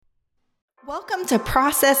Welcome to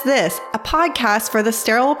Process This, a podcast for the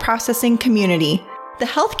sterile processing community. The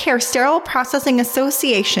Healthcare Sterile Processing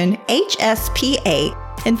Association,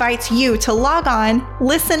 HSPA, invites you to log on,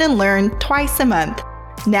 listen, and learn twice a month.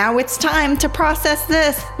 Now it's time to process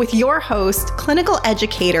this with your host, clinical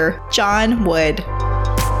educator, Jon Wood.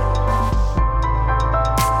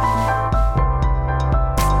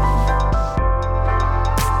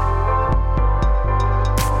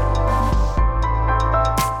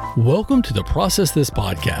 Welcome to the Process This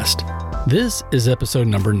podcast. This is episode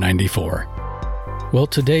number 94. Well,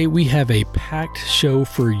 today we have a packed show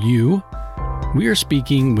for you. We are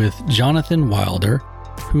speaking with Jonathan Wilder,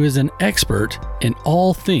 who is an expert in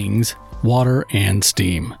all things water and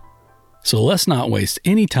steam. So let's not waste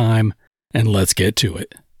any time and let's get to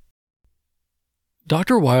it.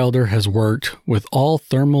 Dr. Wilder has worked with all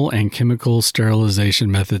thermal and chemical sterilization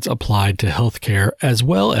methods applied to healthcare, as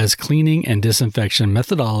well as cleaning and disinfection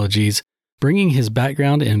methodologies, bringing his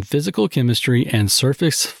background in physical chemistry and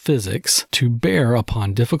surface physics to bear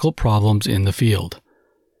upon difficult problems in the field.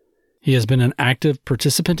 He has been an active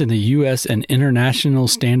participant in the U.S. and international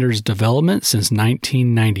standards development since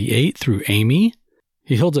 1998 through AMI.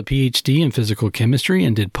 He holds a PhD in physical chemistry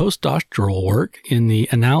and did postdoctoral work in the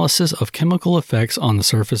analysis of chemical effects on the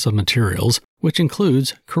surface of materials, which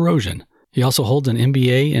includes corrosion. He also holds an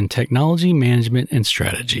MBA in technology management and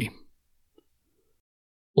strategy.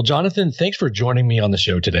 Well, Jonathan, thanks for joining me on the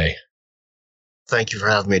show today. Thank you for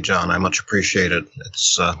having me, John. I much appreciate it.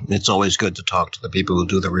 It's always good to talk to the people who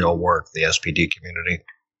do the real work, the SPD community.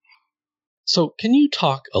 So can you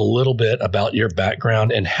talk a little bit about your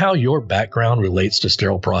background and how your background relates to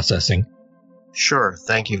sterile processing? Sure.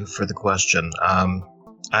 Thank you for the question.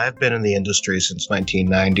 I've been in the industry since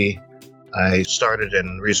 1990. I started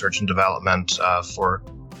in research and development for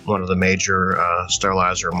one of the major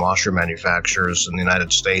sterilizer and washer manufacturers in the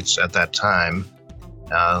United States at that time,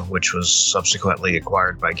 which was subsequently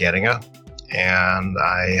acquired by Getinge. And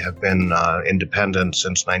I have been independent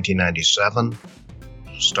since 1997.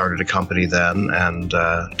 Started a company then and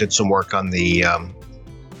did some work on the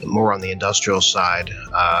more on the industrial side,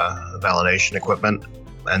 validation equipment.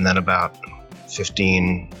 And then about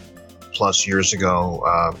 15 plus years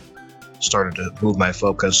ago, started to move my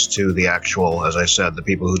focus to the actual, as I said, the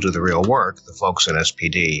people who do the real work, the folks in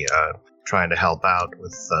SPD, trying to help out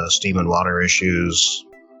with steam and water issues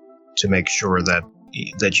to make sure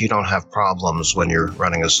that you don't have problems when you're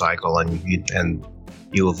running a cycle and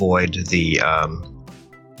you avoid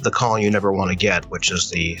the call you never want to get, which is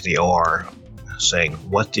the OR saying,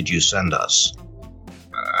 "What did you send us?"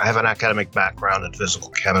 I have an academic background in physical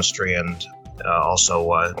chemistry and also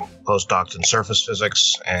postdoc in surface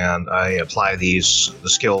physics, and I apply the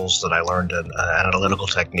skills that I learned and analytical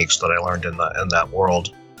techniques that I learned in that world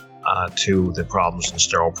to the problems in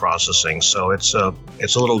sterile processing. So it's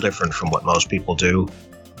a little different from what most people do,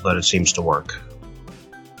 but it seems to work.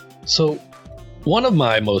 So one of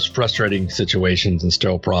my most frustrating situations in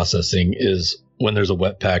sterile processing is when there's a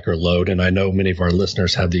wet pack or load, and I know many of our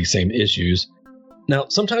listeners have these same issues. Now,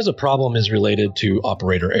 sometimes a problem is related to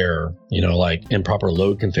operator error, like improper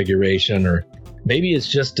load configuration, or maybe it's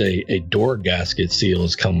just a door gasket seal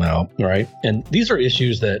has come out, right? And these are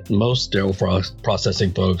issues that most sterile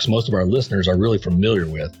processing folks, most of our listeners are really familiar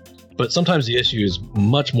with. But sometimes the issue is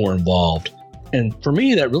much more involved. And for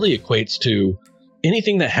me, that really equates to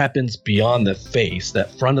anything that happens beyond the face,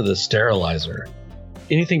 that front of the sterilizer.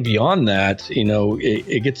 Anything beyond that,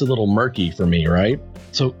 it gets a little murky for me, right?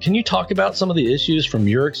 So can you talk about some of the issues from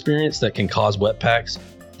your experience that can cause wet packs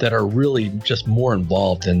that are really just more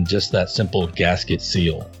involved than just that simple gasket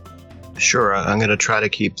seal? Sure. I'm going to try to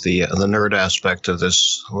keep the nerd aspect of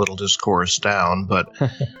this little discourse down, but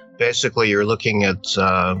basically you're looking at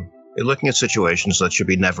situations that should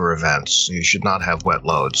be never events. You should not have wet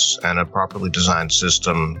loads, and a properly designed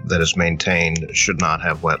system that is maintained should not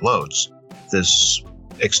have wet loads. This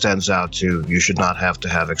extends out to you should not have to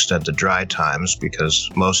have extended dry times, because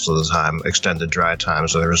most of the time extended dry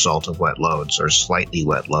times are the result of wet loads or slightly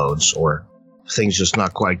wet loads or things just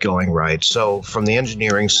not quite going right. So from the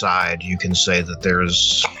engineering side, you can say that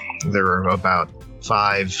there are about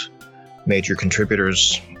 5 major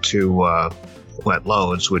contributors to wet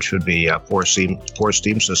loads, which would be poor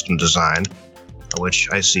steam system design, which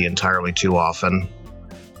I see entirely too often.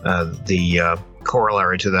 The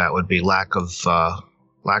corollary to that would be lack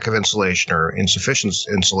of insulation or insufficient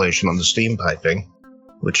insulation on the steam piping,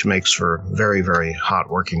 which makes for very, very hot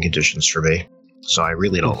working conditions for me. So I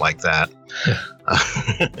really don't like that.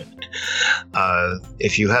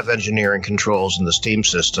 If you have engineering controls in the steam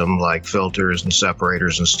system, like filters and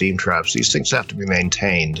separators and steam traps, these things have to be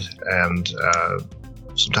maintained. And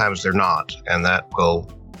Sometimes they're not, and that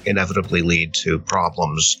will inevitably lead to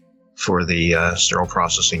problems for the sterile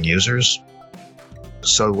processing users.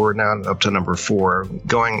 So we're now up to number 4.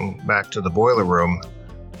 Going back to the boiler room,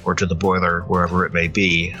 or to the boiler, wherever it may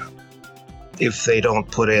be, if they don't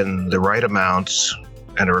put in the right amount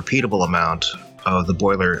and a repeatable amount of the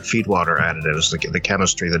boiler feed water additives, the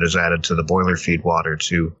chemistry that is added to the boiler feed water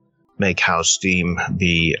to make house steam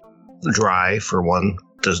be dry, for one,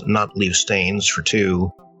 does not leave stains, for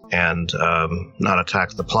 2, and not attack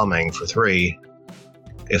the plumbing, for 3,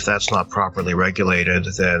 if that's not properly regulated,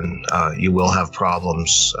 then you will have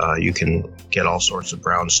problems. You can get all sorts of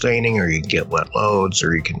brown staining, or you can get wet loads,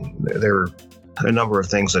 or there are a number of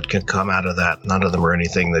things that can come out of that. None of them are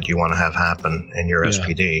anything that you want to have happen in your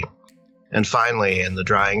SPD. And finally, in the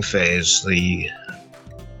drying phase,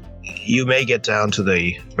 you may get down to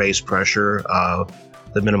the base pressure,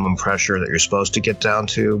 the minimum pressure that you're supposed to get down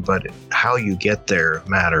to, but how you get there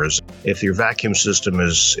matters. If your vacuum system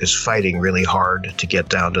is fighting really hard to get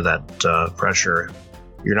down to that pressure,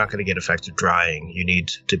 you're not going to get effective drying. You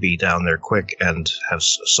need to be down there quick and have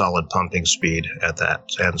solid pumping speed at that.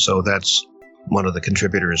 And so that's one of the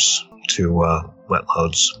contributors to wet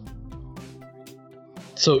loads.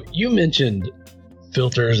 So you mentioned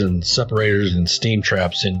filters and separators and steam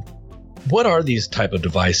traps. And what are these type of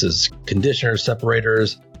devices? Conditioners,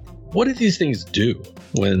 separators? What do these things do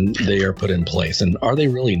when they are put in place? And are they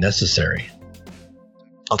really necessary?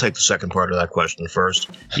 I'll take the second part of that question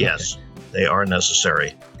first. Yes, they are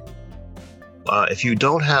necessary. If you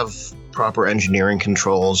don't have proper engineering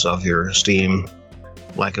controls of your steam,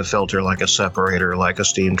 like a filter, like a separator, like a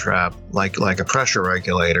steam trap, like a pressure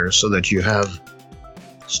regulator, so that you have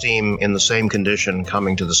steam in the same condition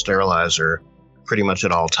coming to the sterilizer pretty much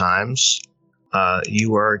at all times,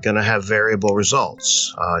 you are going to have variable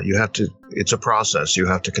results. It's a process. You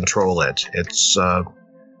have to control it.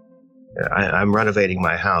 I'm renovating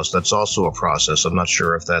my house. That's also a process. I'm not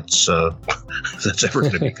sure if that's ever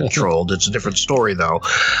going to be controlled. It's a different story, though.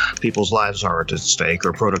 People's lives aren't at stake,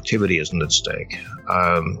 or productivity isn't at stake,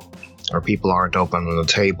 or people aren't open on the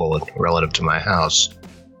table relative to my house.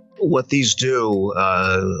 What these do,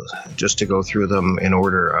 just to go through them in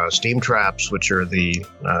order, steam traps, which are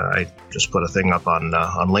I just put a thing up on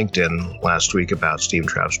LinkedIn last week about steam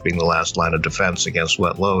traps being the last line of defense against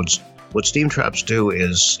wet loads. What steam traps do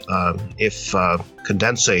is, if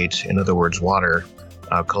condensate, in other words water,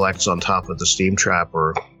 collects on top of the steam trap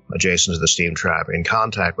or adjacent to the steam trap, in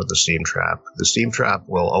contact with the steam trap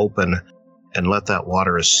will open and let that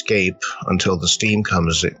water escape until the steam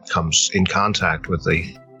comes in contact with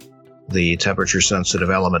the temperature-sensitive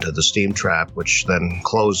element of the steam trap, which then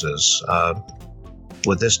closes.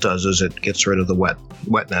 What this does is it gets rid of the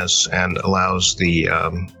wetness and allows the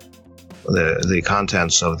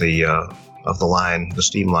contents of the line, the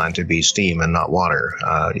steam line, to be steam and not water.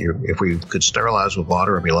 If we could sterilize with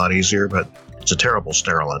water, it'd be a lot easier, but it's a terrible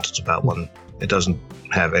sterilant. It's about one. It doesn't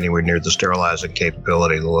have anywhere near the sterilizing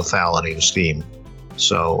capability, the lethality of steam.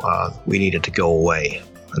 So we need it to go away,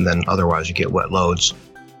 and then otherwise you get wet loads.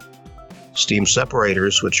 Steam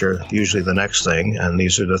separators, which are usually the next thing, and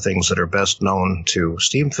these are the things that are best known to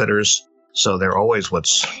steam fitters, so they're always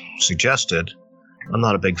what's suggested. I'm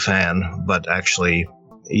not a big fan, but actually,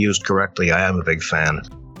 used correctly, I am a big fan.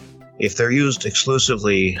 If they're used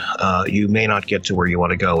exclusively, you may not get to where you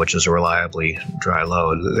want to go, which is a reliably dry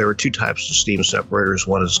load. There are 2 types of steam separators.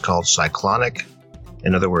 One is called cyclonic.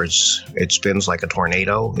 In other words, it spins like a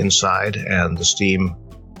tornado inside, and the steam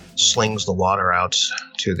slings the water out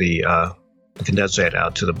to the condensate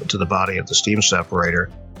out to the body of the steam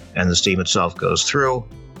separator, and the steam itself goes through.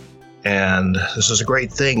 And this is a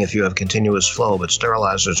great thing if you have continuous flow, but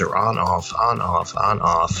sterilizers are on,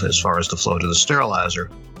 off as far as the flow to the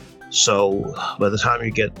sterilizer. So by the time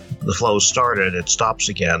you get the flow started, it stops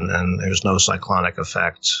again, and there's no cyclonic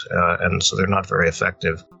effect, and so they're not very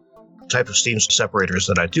effective. The type of steam separators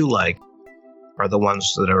that I do like are the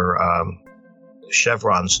ones that are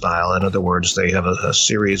chevron style. In other words, they have a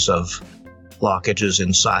series of blockages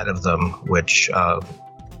inside of them, which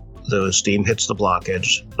the steam hits the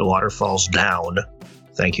blockage, the water falls down,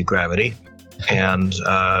 thank you gravity, and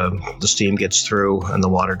the steam gets through and the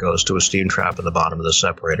water goes to a steam trap at the bottom of the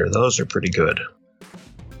separator. Those are pretty good.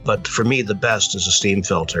 But for me, the best is a steam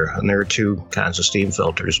filter, and there are 2 kinds of steam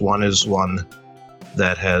filters. One is one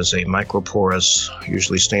that has a microporous,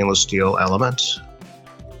 usually stainless steel element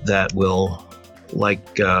that will,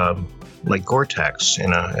 like Gore-Tex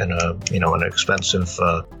in an expensive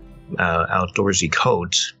outdoorsy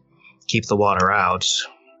coat, keep the water out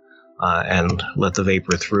and let the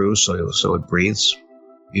vapor through so it breathes.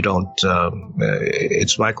 You don't,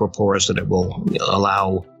 it's microporous and it will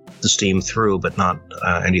allow the steam through, but not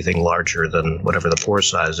anything larger than whatever the pore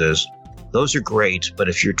size is. Those are great, but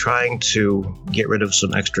if you're trying to get rid of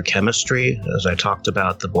some extra chemistry, as I talked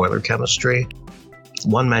about the boiler chemistry,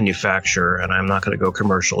 one manufacturer, and I'm not going to go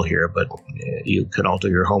commercial here, but you can all do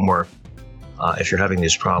your homework if you're having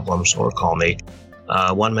these problems, or call me.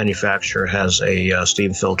 One manufacturer has a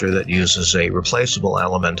steam filter that uses a replaceable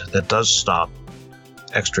element that does stop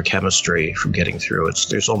extra chemistry from getting through.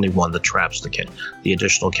 There's only one that traps the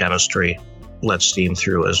additional chemistry, lets steam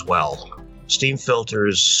through as well. Steam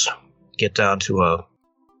filters get down to a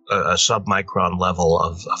submicron level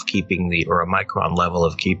of keeping or a micron level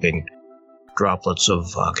of keeping droplets of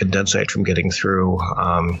condensate from getting through.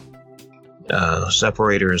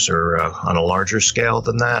 Separators are on a larger scale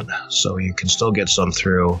than that, so you can still get some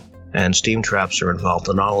through. And steam traps are involved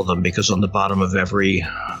in all of them, because on the bottom of every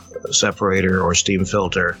separator or steam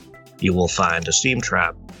filter, you will find a steam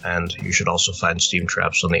trap, and you should also find steam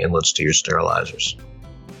traps on the inlets to your sterilizers.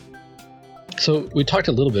 So we talked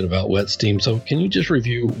a little bit about wet steam. So can you just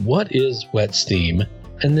review what is wet steam?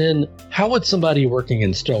 And then how would somebody working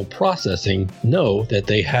in sterile processing know that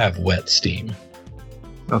they have wet steam?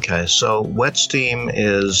 Okay, so wet steam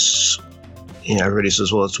is, everybody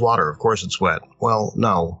says, well, it's water. Of course it's wet. Well,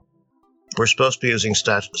 no. We're supposed to be using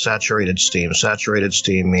saturated steam. Saturated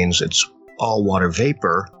steam means it's all water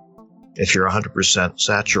vapor if you're 100%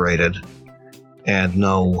 saturated, and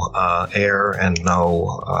no air and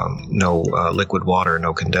no liquid water,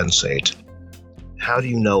 no condensate. How do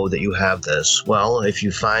you know that you have this? Well, if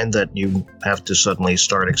you find that you have to suddenly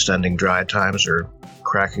start extending dry times or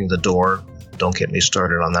cracking the door, don't get me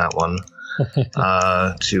started on that one,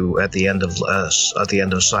 at the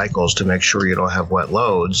end of cycles to make sure you don't have wet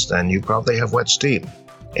loads, then you probably have wet steam.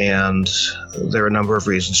 And there are a number of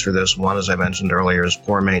reasons for this. One, as I mentioned earlier, is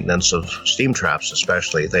poor maintenance of steam traps,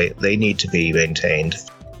 especially. They need to be maintained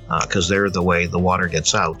because they're the way the water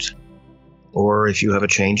gets out. Or if you have a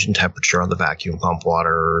change in temperature on the vacuum pump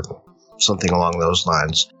water or something along those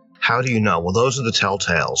lines. How do you know? Well, those are the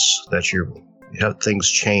telltales that you have things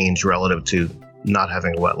change relative to not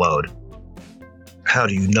having a wet load. How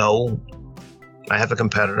do you know? I have a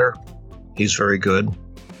competitor. He's very good.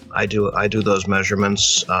 I do those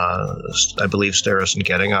measurements. I believe Steris and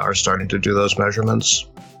Getinga are starting to do those measurements.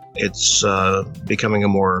 It's becoming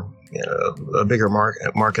a bigger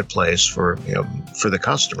marketplace for the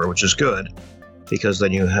customer, which is good, because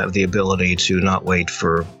then you have the ability to not wait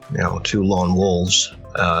for two lone wolves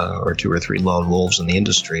or two or three lone wolves in the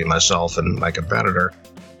industry, myself and my competitor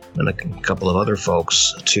and a couple of other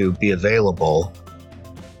folks, to be available.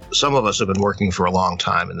 Some of us have been working for a long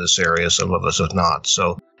time in this area, some of us have not.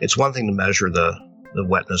 So it's one thing to measure the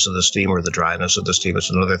wetness of the steam or the dryness of the steam. It's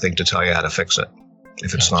another thing to tell you how to fix it,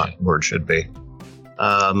 if it's not where it should be.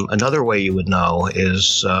 Another way you would know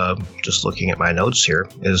is, just looking at my notes here,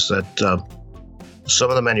 is that some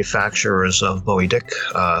of the manufacturers of Bowie-Dick,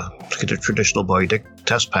 traditional Bowie-Dick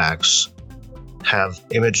test packs, have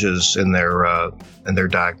images in their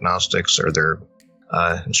diagnostics or their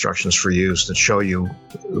instructions for use that show you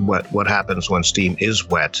what happens when steam is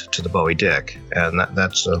wet to the Bowie-Dick, and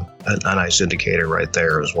that's a nice indicator right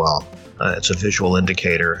there as well. It's a visual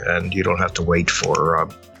indicator, and you don't have to wait for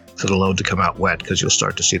the load to come out wet, because you'll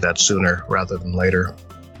start to see that sooner rather than later.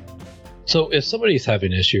 So if somebody's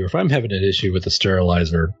having an issue, if I'm having an issue with a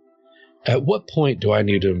sterilizer, at what point do I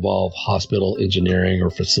need to involve hospital engineering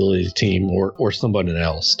or facilities team or somebody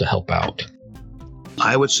else to help out?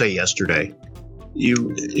 I would say yesterday.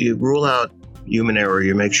 You rule out human error.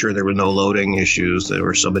 You make sure there were no loading issues,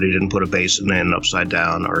 or somebody didn't put a basin in upside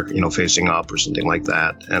down or facing up or something like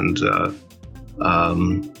that,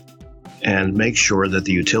 and make sure that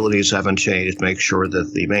the utilities haven't changed. Make sure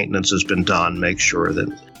that the maintenance has been done. Make sure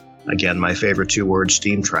that, again, my favorite two words,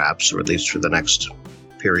 steam traps, or at least for the next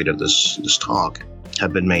period of this talk,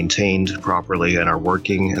 have been maintained properly and are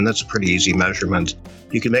working. And that's a pretty easy measurement.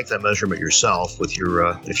 You can make that measurement yourself with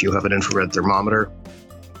your, if you have an infrared thermometer.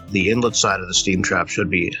 The inlet side of the steam trap should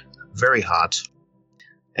be very hot,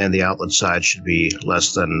 and the outlet side should be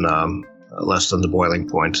less than the boiling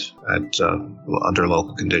point under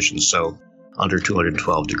local conditions, so under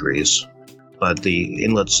 212 degrees. But the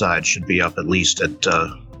inlet side should be up at least at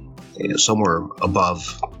somewhere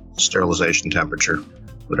above sterilization temperature,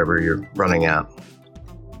 whatever you're running at.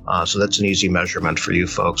 So that's an easy measurement for you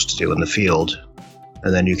folks to do in the field.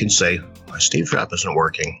 And then you can say, my steam trap isn't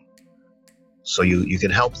working. So you can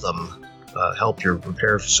help them, help your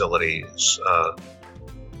repair facilities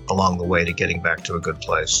along the way to getting back to a good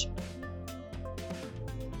place.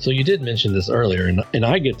 So you did mention this earlier, and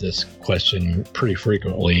I get this question pretty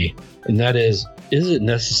frequently, and that is it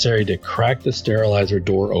necessary to crack the sterilizer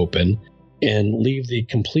door open and leave the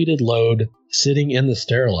completed load sitting in the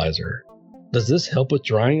sterilizer? Does this help with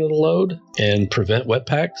drying of the load and prevent wet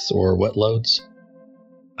packs or wet loads?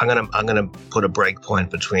 I'm gonna put a break point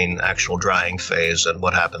between actual drying phase and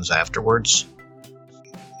what happens afterwards.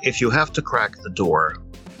 If you have to crack the door,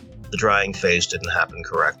 the drying phase didn't happen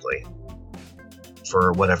correctly.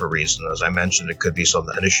 For whatever reason, as I mentioned, it could be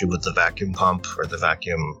an issue with the vacuum pump or the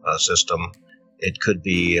vacuum system. It could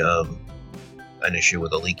be an issue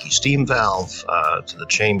with a leaky steam valve to the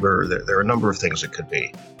chamber. There are a number of things it could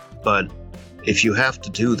be. But if you have to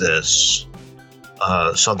do this,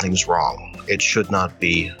 something's wrong. It should not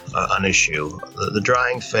be an issue. The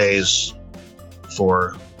drying phase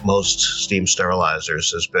for most steam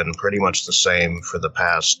sterilizers has been pretty much the same for the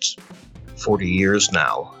past 40 years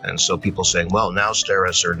now. And so people saying, well, now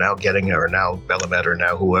Steris or now Getting or now Belamet or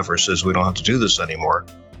now whoever says we don't have to do this anymore,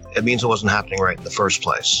 it means it wasn't happening right in the first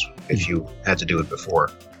place if you had to do it before.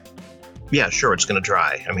 Yeah, sure, it's going to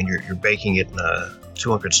dry. I mean, you're baking it in a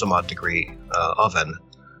 200 some odd degree oven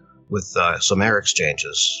with some air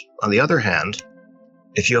exchanges. On the other hand,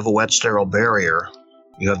 if you have a wet sterile barrier,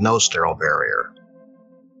 you have no sterile barrier.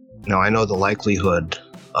 Now, I know the likelihood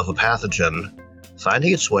of a pathogen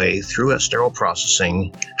finding its way through a sterile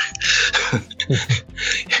processing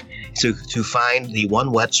to find the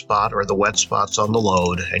one wet spot or the wet spots on the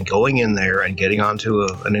load and going in there and getting onto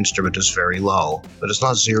an instrument is very low, but it's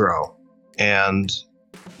not zero. And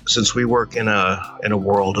since we work in a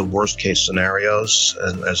world of worst case scenarios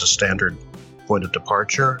as a standard point of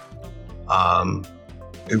departure,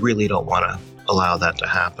 we really don't want to allow that to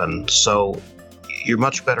happen. So you're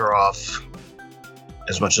much better off,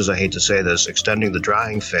 as much as I hate to say this, extending the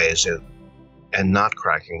drying phase and not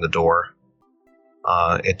cracking the door.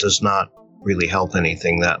 It does not really help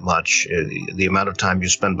anything that much. The amount of time you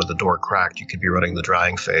spend with the door cracked, you could be running the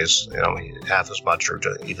drying phase, half as much or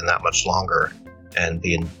even that much longer, and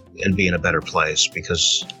be in a better place.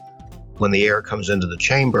 Because when the air comes into the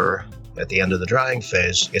chamber at the end of the drying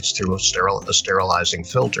phase, it's through a sterilizing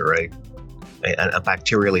filter, a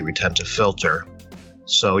bacterially retentive filter.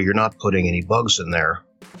 So you're not putting any bugs in there.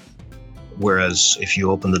 Whereas if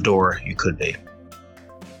you open the door, you could be.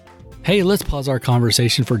 Hey, let's pause our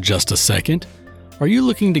conversation for just a second. Are you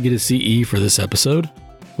looking to get a CE for this episode?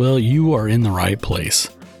 Well, you are in the right place.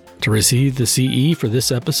 To receive the CE for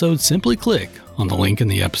this episode, simply click on the link in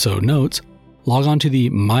the episode notes, log on to the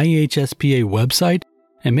MyHSPA website,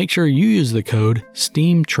 and make sure you use the code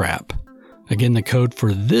STEAMTRAP. Again, the code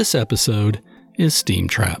for this episode is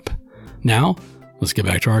STEAMTRAP. Now, let's get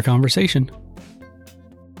back to our conversation.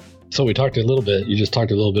 So you just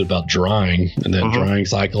talked a little bit about drying and then drying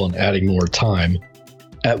cycle and adding more time.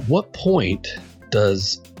 At what point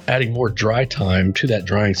does adding more dry time to that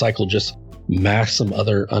drying cycle just mask some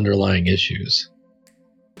other underlying issues?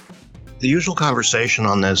 The usual conversation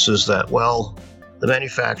on this is that, well, the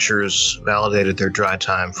manufacturers validated their dry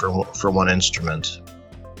time for one instrument.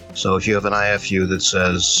 So if you have an IFU that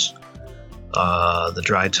says the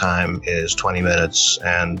dry time is 20 minutes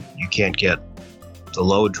and you can't get the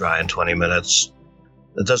load dry in 20 minutes,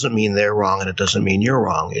 that doesn't mean they're wrong and it doesn't mean you're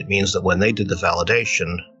wrong. It means that when they did the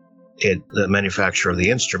validation, the manufacturer of the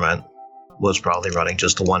instrument was probably running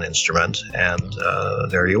just the one instrument, and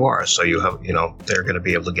there you are. So you have, they're going to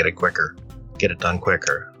be able to get it done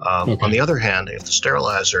quicker. Okay. On the other hand, if the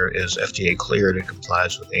sterilizer is FDA cleared, it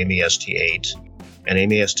complies with AAMI ST8, and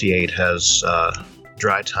AAMI ST8 has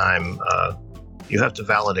dry time. You have to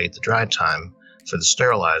validate the dry time for the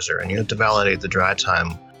sterilizer, and you have to validate the dry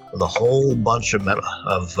time with a whole bunch of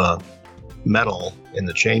metal in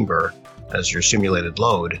the chamber as your simulated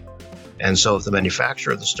load. And so if the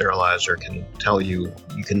manufacturer of the sterilizer can tell you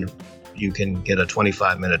you can get a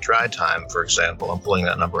 25-minute dry time, for example, I'm pulling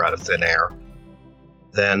that number out of thin air,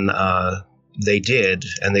 then they did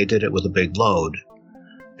it with a big load.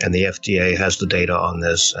 And the FDA has the data on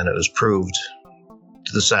this, and it was proved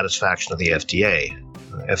to the satisfaction of the FDA.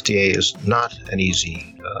 FDA is not an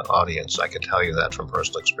easy audience. I can tell you that from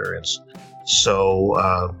personal experience.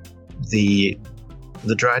 So the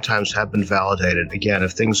dry times have been validated. Again,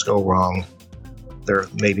 if things go wrong, there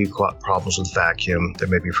may be problems with vacuum. There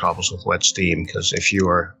may be problems with wet steam, because if you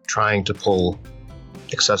are trying to pull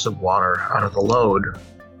excessive water out of the load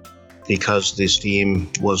because the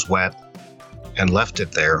steam was wet and left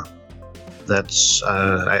it there, that's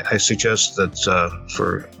I suggest that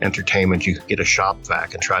for entertainment, you get a shop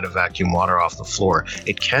vac and try to vacuum water off the floor.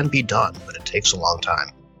 It can be done, but it takes a long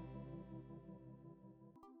time.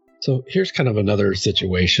 So here's kind of another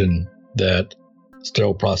situation that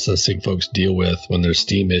sterile processing folks deal with when there's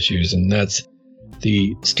steam issues, and that's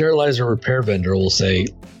the sterilizer repair vendor will say,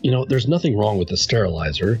 there's nothing wrong with the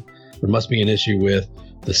sterilizer. There must be an issue with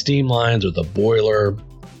the steam lines or the boiler.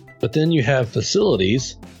 But then you have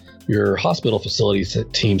facilities, your hospital facilities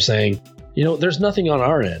team saying, there's nothing on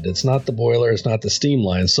our end. It's not the boiler, it's not the steam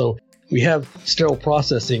line. So we have sterile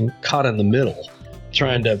processing caught in the middle,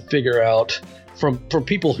 trying to figure out from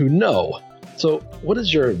people who know. So what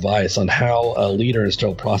is your advice on how a leader in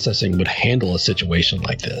sterile processing would handle a situation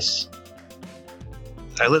like this?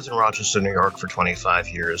 I lived in Rochester, New York for 25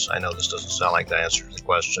 years. I know this doesn't sound like the answer to the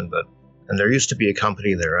question, and there used to be a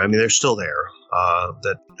company there. I mean, they're still there,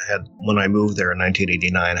 that had, when I moved there in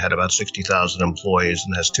 1989, had about 60,000 employees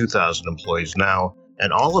and has 2,000 employees now.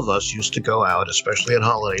 And all of us used to go out, especially in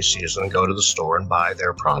holiday season, go to the store and buy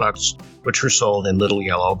their products, which were sold in little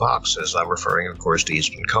yellow boxes. I'm referring, of course, to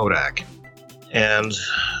Eastman Kodak. And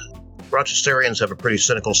Rochesterians have a pretty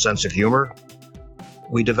cynical sense of humor.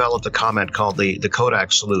 We developed a comment called the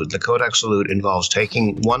Kodak salute. The Kodak salute involves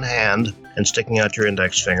taking one hand and sticking out your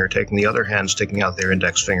index finger, taking the other hand, sticking out their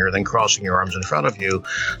index finger, then crossing your arms in front of you.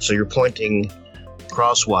 So you're pointing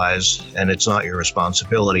crosswise, and it's not your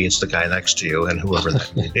responsibility. It's the guy next to you and whoever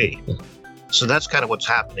that may be. So that's kind of what's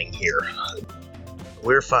happening here.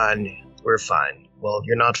 We're fine. Well,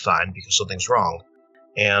 you're not fine because something's wrong.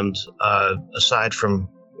 And aside from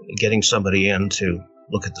getting somebody in to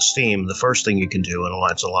look at the steam, the first thing you can do,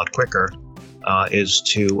 and it's a lot quicker, is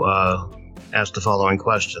to ask the following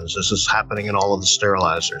questions. Is this happening in all of the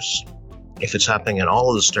sterilizers? If it's happening in all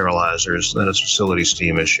of the sterilizers, then it's a facility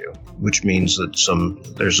steam issue, which means that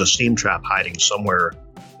there's a steam trap hiding somewhere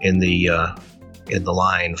in the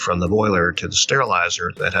line from the boiler to the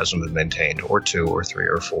sterilizer that hasn't been maintained, or 2 or 3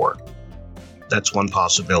 or 4. That's one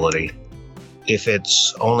possibility. If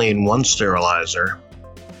it's only in one sterilizer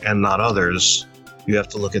and not others, you have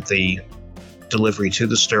to look at the delivery to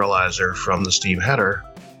the sterilizer from the steam header,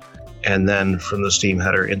 and then from the steam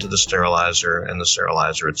header into the sterilizer and the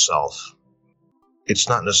sterilizer itself. It's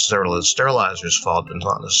not necessarily the sterilizer's fault, and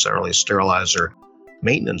not necessarily sterilizer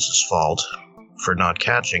maintenance's fault for not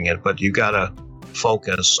catching it, but you gotta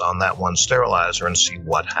focus on that one sterilizer and see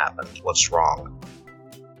what happened, what's wrong.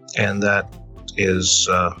 And that is,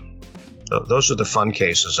 those are the fun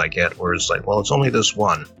cases I get, where it's like, well, it's only this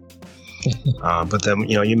one. But then,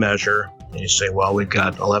 you measure and you say, well, we've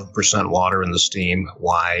got 11% water in the steam.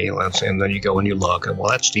 Why? And then you go and you look, and well,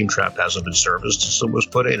 that steam trap hasn't been serviced since it was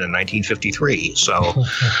put in 1953. So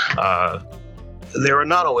there are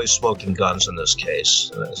not always smoking guns in this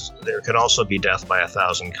case. There can also be death by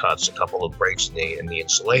 1,000 cuts, a couple of breaks in the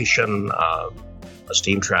insulation, a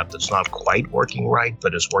steam trap that's not quite working right,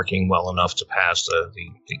 but is working well enough to pass the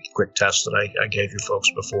quick test that I gave you folks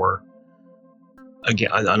before. Again,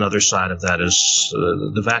 another side of that is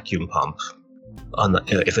the vacuum pump.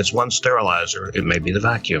 If it's one sterilizer, it may be the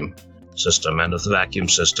vacuum system. And if the vacuum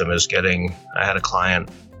system is I had a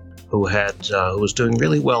client who was doing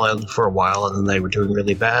really well for a while, and then they were doing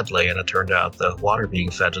really badly, and it turned out the water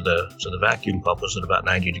being fed to the vacuum pump was at about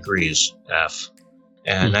 90 degrees F.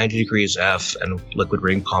 And 90 degrees F and liquid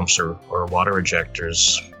ring pumps or water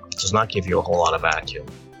ejectors does not give you a whole lot of vacuum.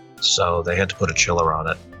 So they had to put a chiller on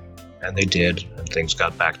it. And they did, and things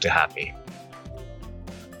got back to happy.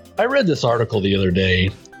 I read this article the other day,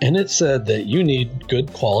 and it said that you need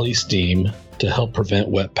good quality steam to help prevent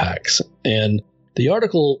wet packs. And the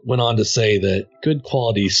article went on to say that good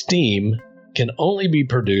quality steam can only be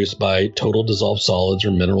produced by total dissolved solids or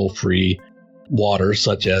mineral-free water,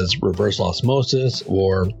 such as reverse osmosis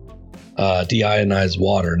or deionized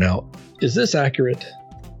water. Now, is this accurate?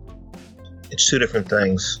 It's two different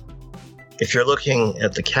things. If you're looking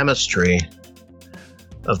at the chemistry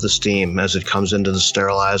of the steam as it comes into the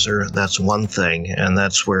sterilizer, that's one thing, and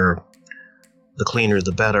that's where the cleaner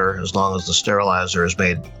the better, as long as the sterilizer is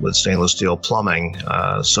made with stainless steel plumbing,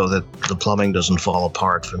 so that the plumbing doesn't fall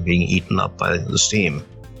apart from being eaten up by the steam.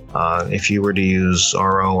 If you were to use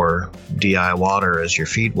RO or DI water as your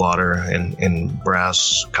feed water in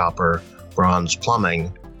brass, copper, bronze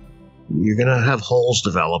plumbing, you're going to have holes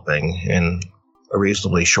developing in a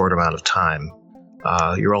reasonably short amount of time.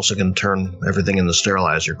 You're also going to turn everything in the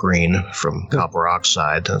sterilizer green from copper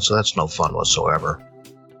oxide, and so that's no fun whatsoever.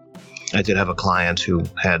 I did have a client who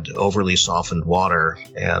had overly softened water,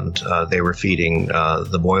 and they were feeding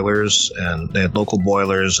the boilers, and they had local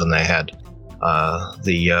boilers, and they had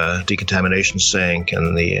the decontamination sink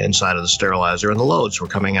and the inside of the sterilizer, and the loads were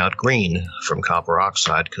coming out green from copper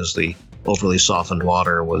oxide because the overly softened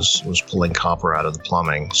water was pulling copper out of the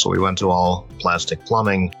plumbing. So we went to all plastic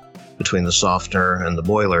plumbing between the softener and the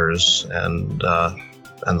boilers and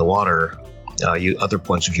the water, other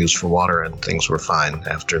points of use for water, and things were fine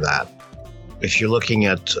after that. If you're looking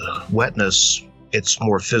at wetness, it's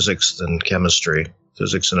more physics than chemistry,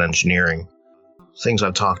 physics and engineering. Things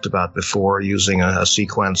I've talked about before, using a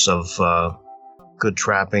sequence of good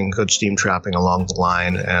steam trapping along the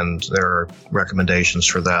line, and there are recommendations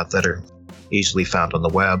for that are easily found on the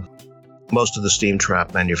web. Most of the steam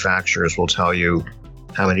trap manufacturers will tell you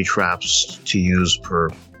how many traps to use per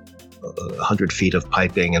 100 feet of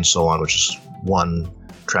piping and so on, which is one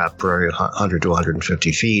trap per 100 to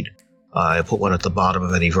 150 feet. I put one at the bottom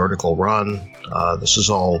of any vertical run. This is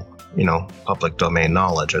all, public domain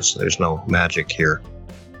knowledge. There's no magic here.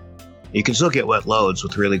 You can still get wet loads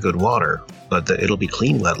with really good water, but it'll be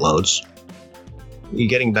clean wet loads.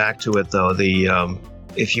 Getting back to it, though,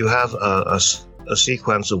 if you have a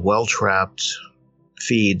sequence of well-trapped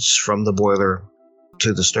feeds from the boiler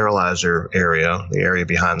to the sterilizer area, the area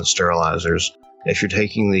behind the sterilizers, if you're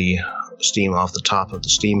taking the steam off the top of the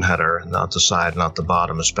steam header, not the side, not the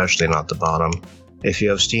bottom, especially not the bottom. If you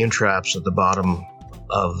have steam traps at the bottom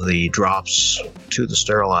of the drops to the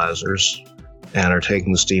sterilizers and are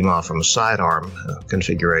taking the steam off from a sidearm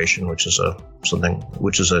configuration, which is a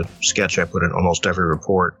sketch I put in almost every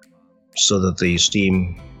report, so that the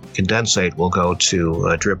steam condensate will go to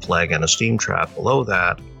a drip leg and a steam trap below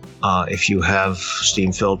that. If you have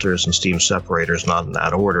steam filters and steam separators, not in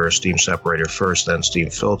that order, steam separator first, then steam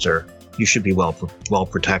filter, you should be well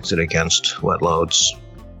protected against wet loads.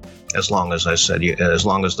 As long as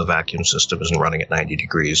the vacuum system isn't running at 90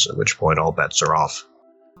 degrees, at which point all bets are off.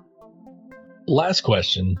 Last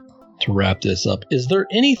question to wrap this up. Is there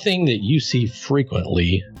anything that you see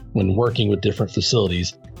frequently when working with different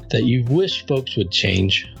facilities that you wish folks would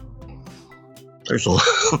change? There's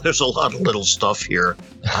a lot of little stuff here.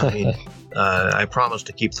 I mean, I promised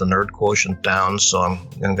to keep the nerd quotient down, so I'm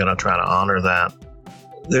going to try to honor that.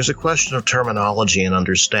 There's a question of terminology and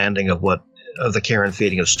understanding of the care and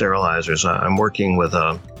feeding of sterilizers. I'm working with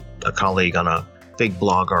a colleague on a big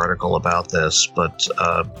blog article about this, but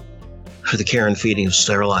for the care and feeding of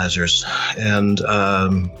sterilizers, and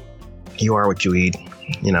you are what you eat.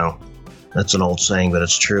 That's an old saying, but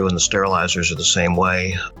it's true, and the sterilizers are the same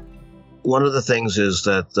way. One of the things is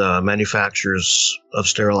that the manufacturers of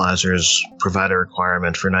sterilizers provide a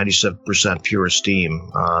requirement for 97% pure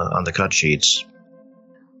steam on the cut sheets.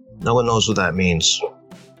 No one knows what that means.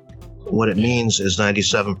 What it means is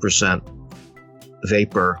 97%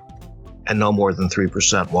 vapor and no more than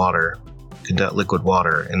 3% water, liquid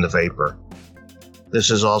water in the vapor.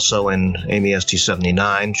 This is also in AMI-ST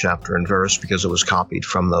 79, chapter and verse, because it was copied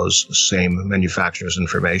from those same manufacturers'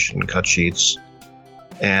 information cut sheets.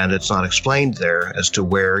 And it's not explained there as to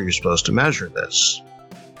where you're supposed to measure this.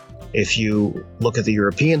 If you look at the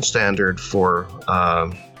European standard for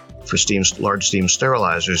large steam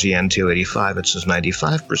sterilizers, the N285, it says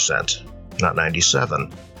 95%, not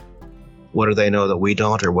 97%. What do they know that we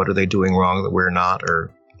don't, or what are they doing wrong that we're not?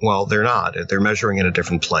 Well, they're not. They're measuring in a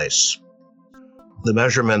different place. The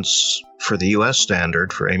measurements for the US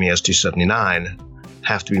standard for AMI-ST 79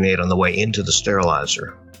 have to be made on the way into the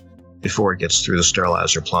sterilizer before it gets through the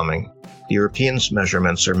sterilizer plumbing. The Europeans'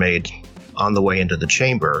 measurements are made on the way into the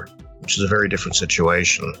chamber, which is a very different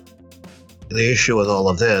situation. The issue with all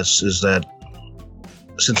of this is that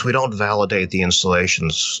since we don't validate the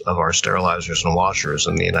installations of our sterilizers and washers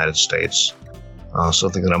in the United States,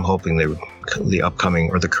 something that I'm hoping the upcoming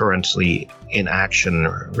or the currently in action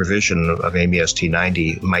revision of AMI-ST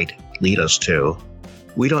 90 might lead us to,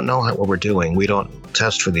 we don't know what we're doing. We don't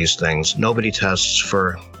test for these things. Nobody tests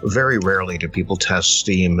for, very rarely do people test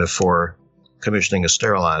steam before commissioning a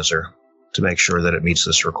sterilizer to make sure that it meets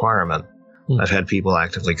this requirement. I've had people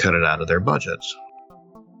actively cut it out of their budgets.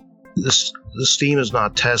 The steam is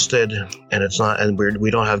not tested, and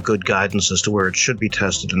we don't have good guidance as to where it should be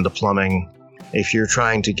tested in the plumbing. If you're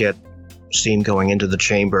trying to get steam going into the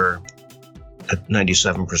chamber at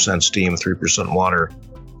 97% steam, 3% water,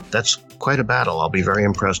 that's quite a battle. I'll be very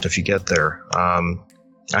impressed if you get there.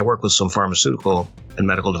 I work with some pharmaceutical and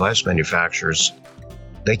medical device manufacturers.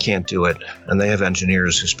 They can't do it, and they have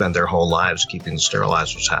engineers who spend their whole lives keeping the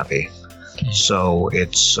sterilizers happy. So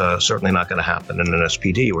it's certainly not going to happen in an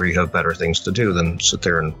SPD where you have better things to do than sit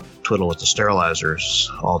there and twiddle with the sterilizers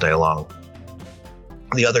all day long.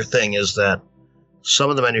 The other thing is that some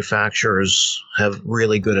of the manufacturers have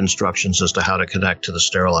really good instructions as to how to connect to the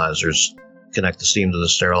sterilizers, connect the steam to the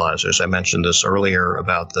sterilizers. I mentioned this earlier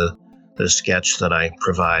about the sketch that I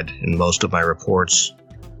provide in most of my reports,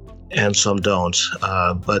 and some don't.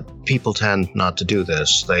 But people tend not to do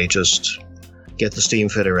this. They just get the steam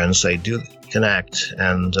fitter in, say, do connect,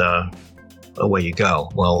 and away you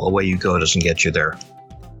go. Well, away you go doesn't get you there.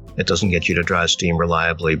 it doesn't get you to dry steam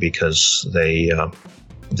reliably because they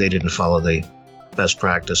didn't follow the best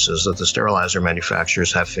practices that the sterilizer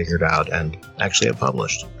manufacturers have figured out and actually have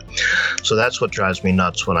published. So that's what drives me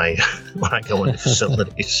nuts when I go into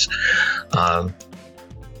facilities.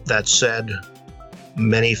 That said,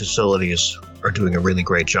 many facilities are doing a really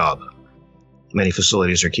great job. Many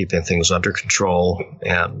facilities are keeping things under control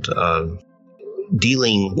and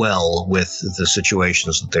dealing well with the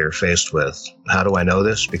situations that they're faced with. How do I know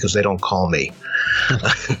this? Because they don't call me.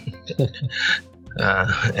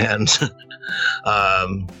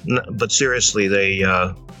 But seriously,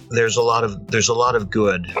 there's a lot of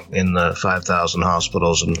good in the 5,000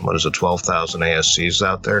 hospitals and 12,000 ASCs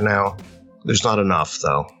out there now. There's not enough,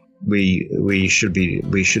 though. We should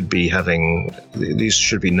be having, these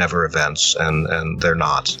should be never events, and they're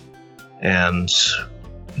not. And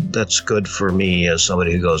that's good for me as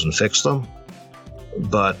somebody who goes and fixes them.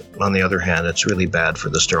 But on the other hand, it's really bad for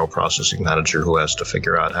the sterile processing manager who has to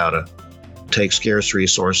figure out how to take scarce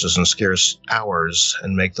resources and scarce hours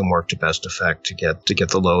and make them work to best effect to get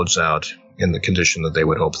the loads out in the condition that they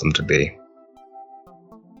would hope them to be.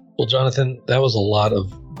 Well, Jonathan, that was a lot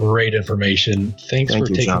of great information. Thanks for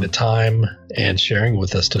taking the time and sharing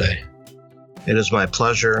with us today. It is my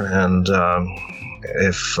pleasure, and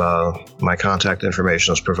if my contact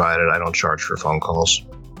information is provided, I don't charge for phone calls.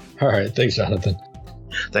 All right. Thanks, Jonathan.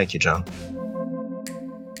 Thank you, John.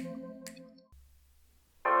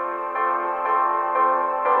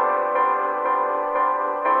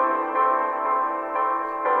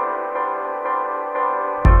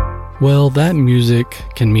 Well, that music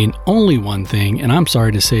can mean only one thing, and I'm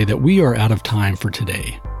sorry to say that we are out of time for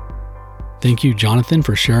today. Thank you, Jonathan,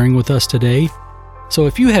 for sharing with us today. So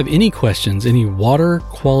if you have any questions, any water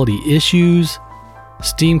quality issues,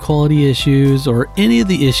 steam quality issues, or any of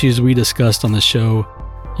the issues we discussed on the show,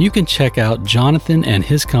 you can check out Jonathan and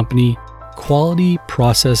his company, Quality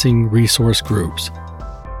Processing Resource Groups,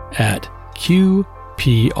 at qprgllc.com.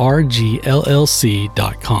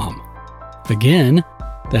 Again,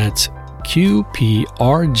 that's qprgllc.com.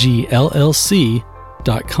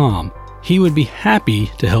 He would be happy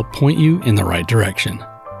to help point you in the right direction.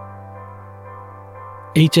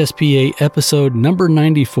 HSPA episode number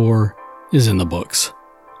 94 is in the books.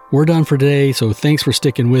 We're done for today, so thanks for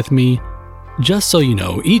sticking with me. Just so you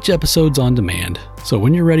know, each episode's on demand, so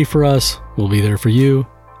when you're ready for us, we'll be there for you.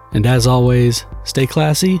 And as always, stay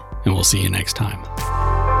classy, and we'll see you next time.